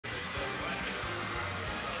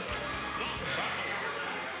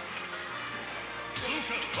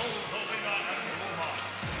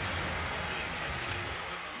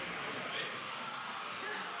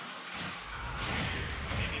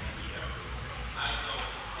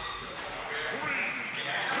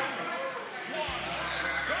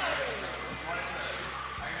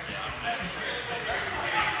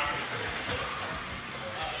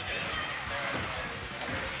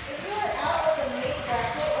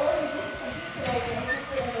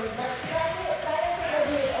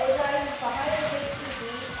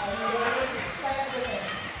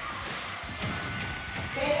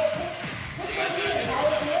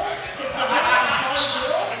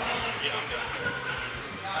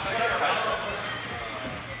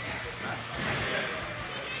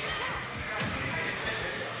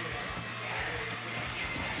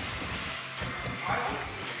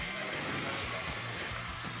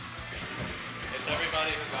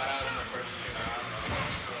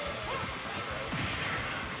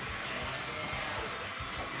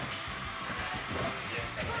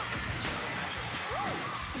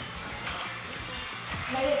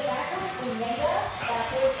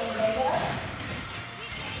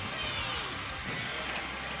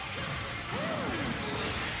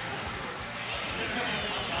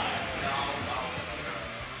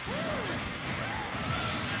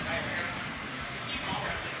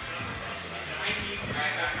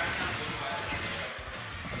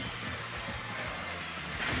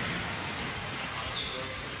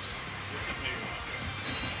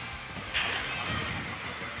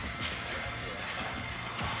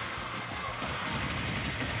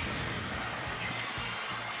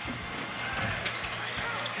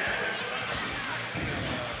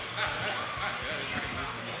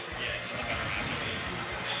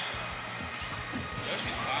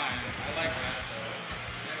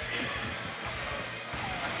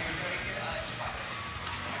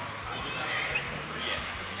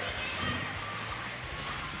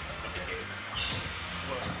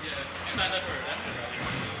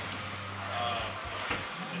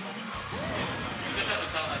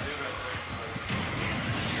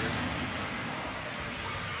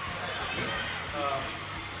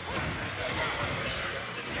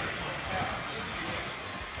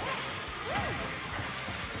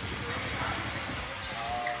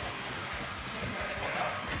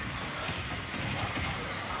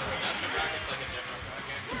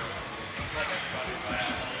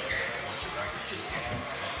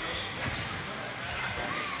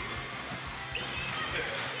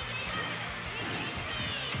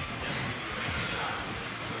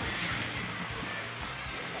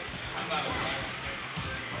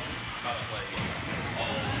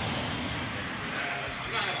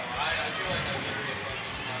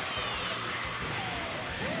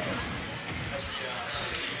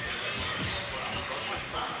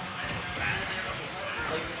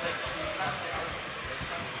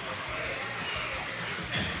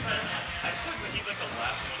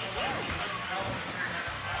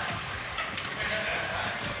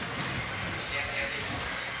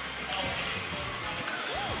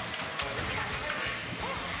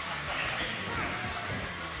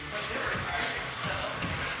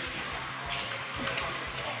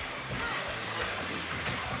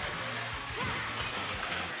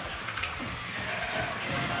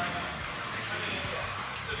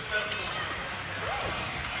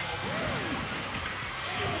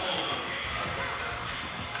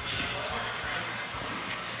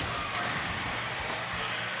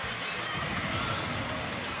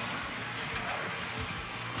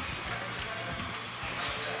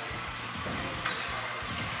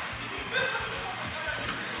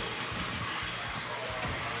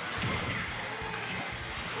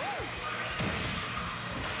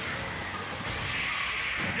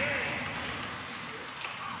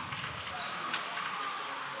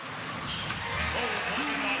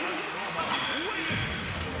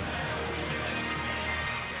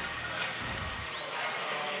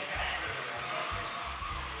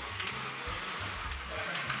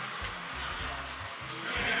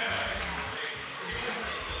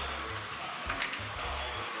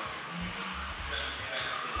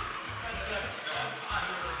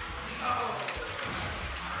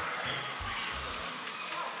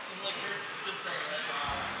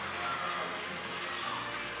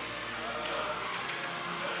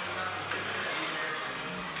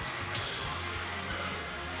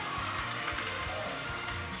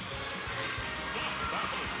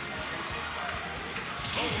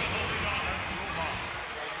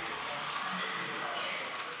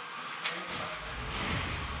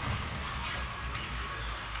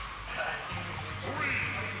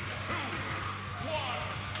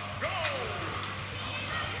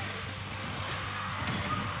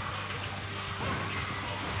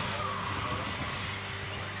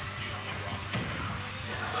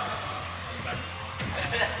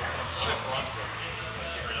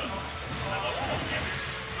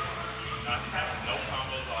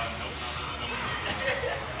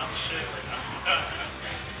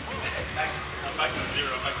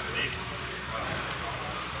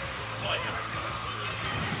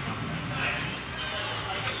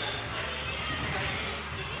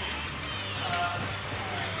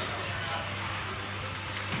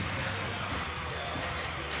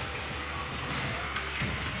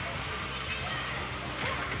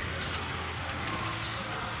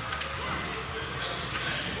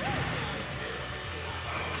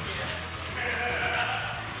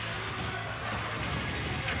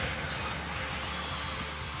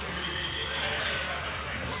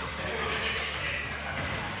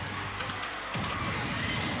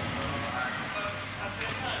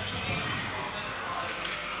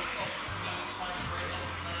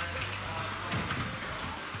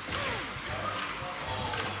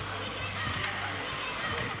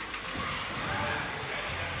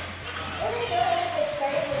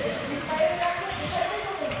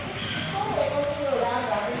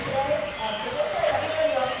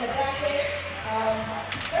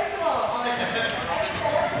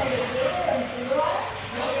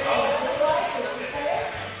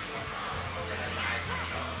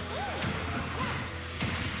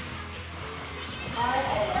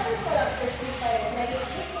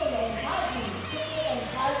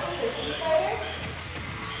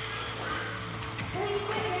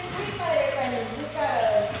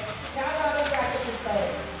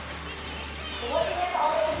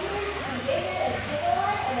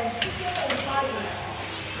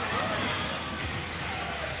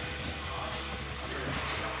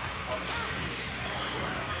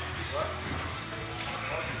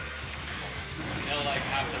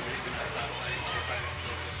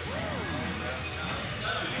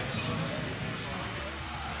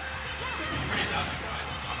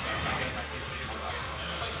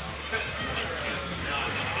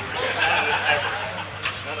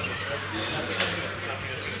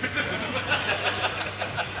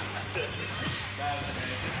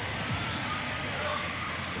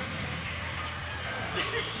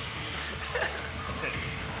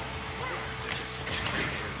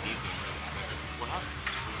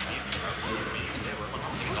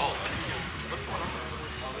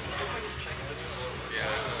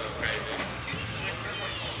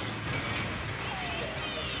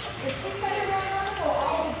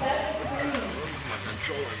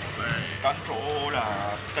Controller.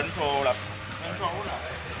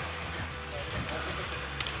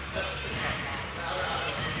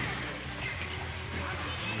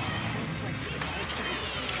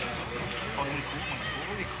 Oh,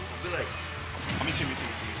 really cool. Be like, oh, me too.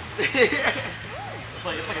 It's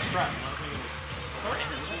like a strap.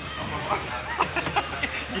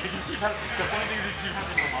 You keep having, the funny thing is you keep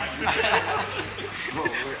having to remind me. Bro,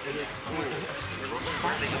 it is cool. We're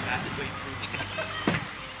smartly the fastest way through.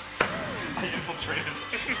 I infiltrated.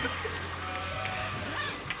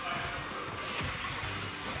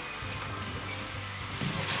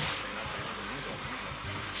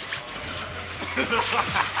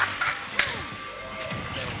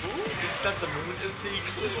 Is that the moon is the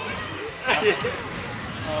eclipse?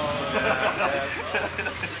 Oh, yeah.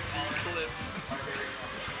 It's the eclipse.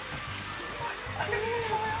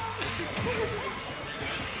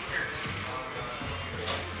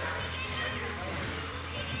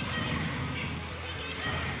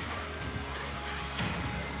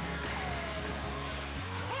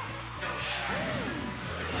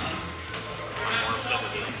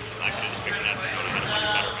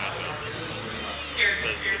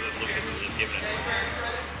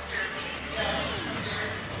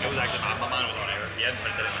 It was actually my mind was on air. He hadn't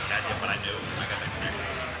put that in the chat yet, but I knew. I got that connection.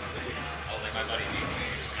 I was like, my buddy needs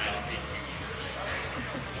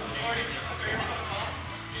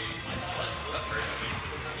That's very good.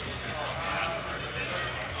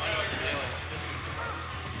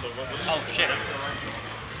 So what was Oh shit.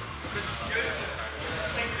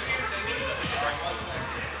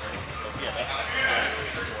 yeah, that's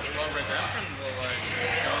Well, redemption will like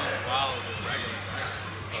go as wild as regular.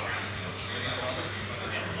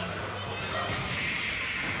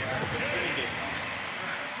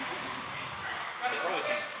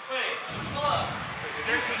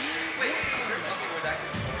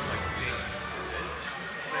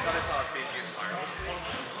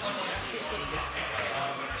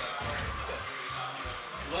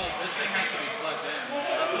 Well, this thing has to be plugged in.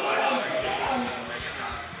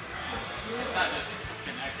 It's not just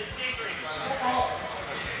connected.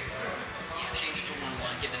 Change to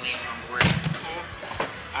 1-1, get the names on board.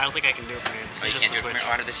 I don't think I can do it from here. This Oh, is you just can't do a it from Twitch.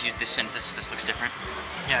 here? Oh, this use this looks different.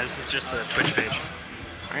 Yeah, this is just a Twitch page.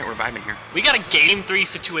 Alright, we're vibing here. We got a game 3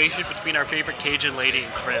 situation between our favorite Cajun lady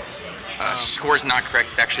and Crits. Score's not correct,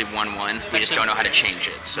 it's actually 1-1. We just don't know how to change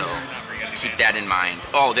it, so keep that in mind.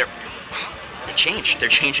 Oh, it changed. They're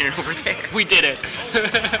changing it over there. We did it.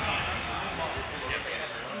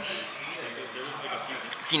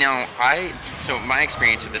 See, now, so my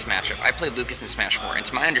experience with this matchup, I played Lucas in Smash 4, and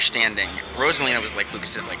to my understanding, Rosalina was like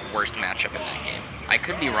Lucas's worst matchup in that game. I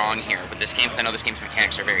could be wrong here with this game, because I know this game's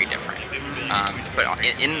mechanics are very different. But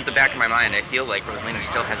in the back of my mind, I feel like Rosalina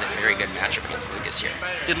still has a very good matchup against Lucas here.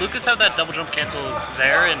 Did Lucas have that double jump cancel as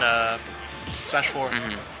Zaire in Smash 4?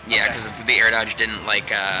 Mm-hmm. Yeah, because the air dodge didn't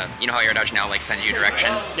you know how air dodge now sends you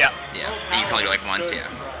direction? Yeah. Yeah, you can only do once, yeah.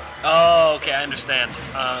 Oh, okay, I understand.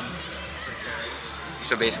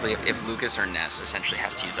 So basically, if Lucas or Ness essentially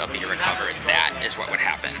has to use up B to recover, that is what would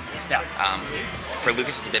happen. Yeah. For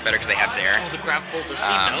Lucas, it's a bit better because they have Zaire. Oh, the grab pull, does he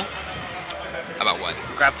know? About what?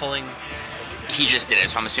 Grab pulling. He just did it,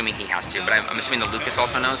 so I'm assuming he has to. But I'm assuming the Lucas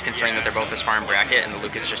also knows, considering that they're both this far in bracket, and the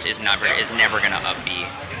Lucas just is never going to up B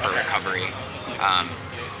for recovery.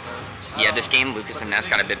 Yeah, this game, Lucas and Ness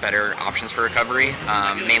got a bit better options for recovery.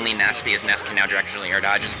 Mainly Ness, because Ness can now directionally air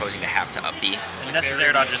dodge as opposed to have to up B. And Ness's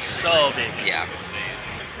air dodge is so big. Yeah.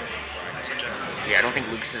 Yeah, I don't think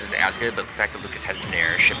Lucas's is as good, but the fact that Lucas has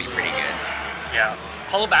Zaire should be pretty good. Yeah.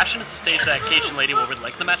 Hollow Bastion is a stage that Cajun Lady will really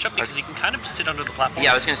like the matchup because he can kind of just sit under the platform.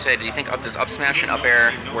 Yeah, I was going to say, do you think does up smash and up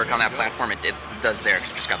air work on that platform? It does there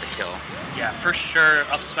because it just got the kill. Yeah, for sure,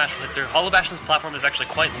 up smash will hit through. Hollow Bastion's platform is actually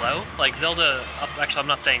quite low. Like Zelda, actually I'm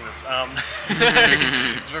not saying this,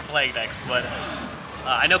 we're playing next, but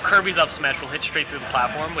I know Kirby's up smash will hit straight through the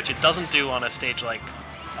platform, which it doesn't do on a stage like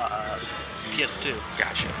PS2.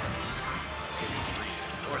 Gotcha.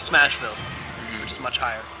 Or Smashville, which is much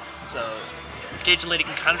higher. So Cajun Lady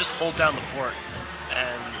can kind of just hold down the fort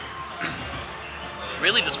and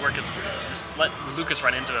really just let Lucas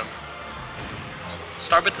run into him.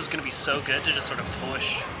 Starbits is going to be so good to just sort of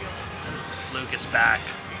push Lucas back.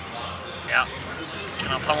 Yeah. And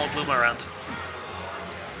I'll pummel Bloom around.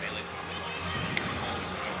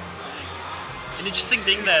 An interesting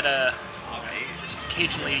thing that is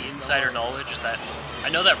Cajun Lady insider knowledge is that I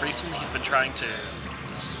know that recently he's been trying to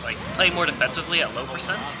play more defensively at low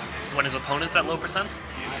percents when his opponent's at low percents,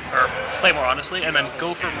 or play more honestly, and then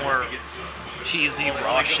go for more cheesy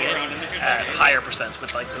raw shit at higher percents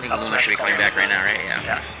with those up smash. Should be coming back right now, right?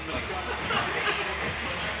 Yeah.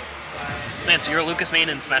 Man, so you're a Lucas main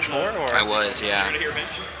in Smash 4? Or? I was, yeah. It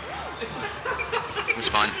was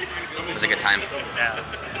fun. It was a good time. Yeah.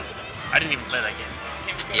 I didn't even play that game.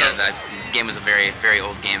 Yeah, that game was a very, very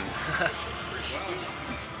old game.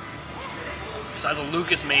 So as a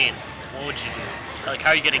Lucas main, what would you do? Like, how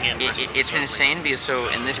are you getting in? It's insane because so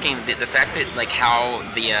in this game, the fact that like how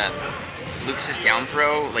the Lucas's down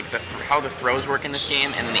throw, like how the throws work in this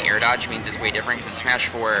game, and then the air dodge means it's way different. Because in Smash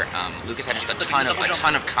 4, Lucas had just a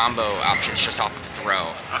ton of combo options just off of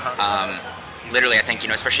throw. Literally, I think,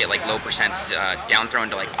 especially at like low percents, down throw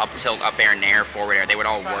into like up tilt, up air, nair, forward air, they would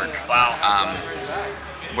all work. Wow.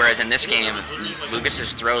 Whereas in this game,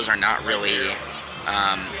 Lucas's throws are not really,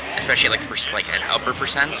 especially at like at upper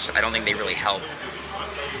percents, I don't think they really help.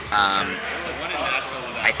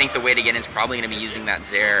 I think the way to get in is probably going to be using that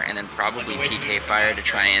Zair and then probably PK Fire to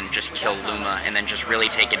try and just kill Luma and then just really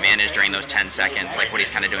take advantage during those 10 seconds, like what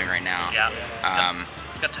he's kind of doing right now. Yeah.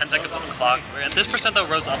 He's got 10 seconds on the clock. At this percent, though,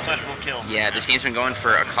 Rose up smash will kill. Yeah, this game's been going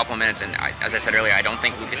for a couple minutes, and as I said earlier, I don't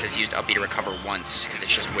think Lucas has used up B to recover once because it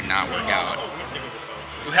just would not work out.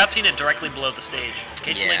 We have seen it directly below the stage.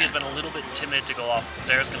 Cajun Lady has been a little bit timid to go off.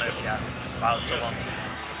 Zair's going to, wow, it's so long.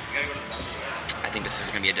 I think this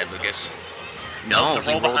is going to be a dead Lucas. No,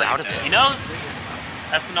 he rolled out of it. He knows.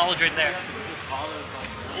 That's the knowledge right there.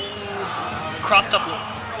 Crossed up.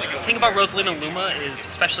 The thing about Rosalina and Luma is,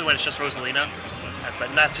 especially when it's just Rosalina, but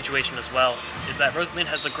in that situation as well, is that Rosalina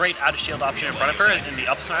has a great out of shield option in front of her, in the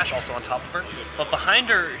up smash, also on top of her. But behind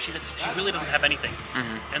her, she really doesn't have anything.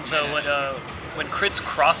 And so when Crits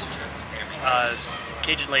crossed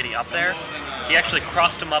Cajun Lady up there, he actually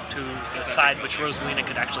crossed him up to the side which Rosalina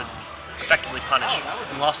could actually effectively punish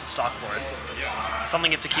and lost the stock for it.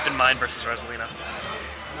 Something you have to keep in mind versus Rosalina.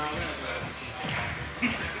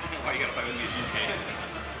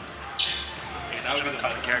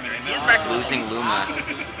 Losing Luma.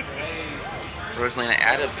 Rosalina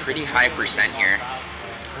at a pretty high percent here.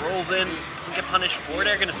 Rolls in, doesn't get punished. Forward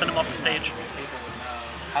air going to send him off the stage.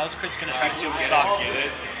 How's Crits going to try to steal the stock?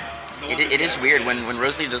 It is weird when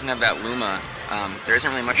Rosalina doesn't have that Luma. There isn't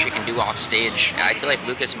really much she can do off stage. I feel like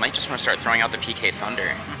Lucas might just want to start throwing out the PK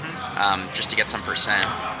Thunder, just to get some percent.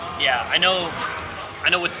 Yeah, I know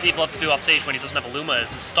what Steve loves to do off stage when he doesn't have a Luma is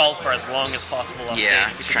to stall for as long as possible off yeah,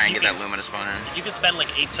 stage. to try and get that Luma to spawn in. You can spend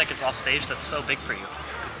like 8 seconds off stage, that's so big for you.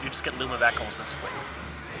 Because you just get Luma back almost instantly.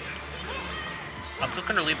 I'm still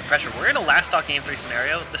going to relieve the pressure. We're in a last stock game 3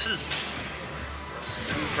 scenario. This is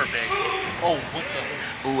super big. Oh, what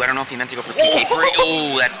the... Ooh, I don't know if he meant to go for PK3.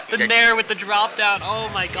 Oh, that's... The nair with the drop down. Oh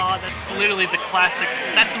my god, that's literally the classic.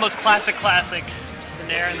 That's the most classic. Just the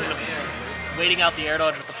nair and then waiting out the air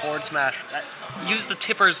dodge with the forward smash. Use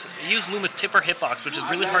Luma's tipper hitbox, which is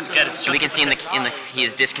really hard to get. It's just we can see he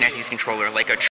is disconnecting his controller like a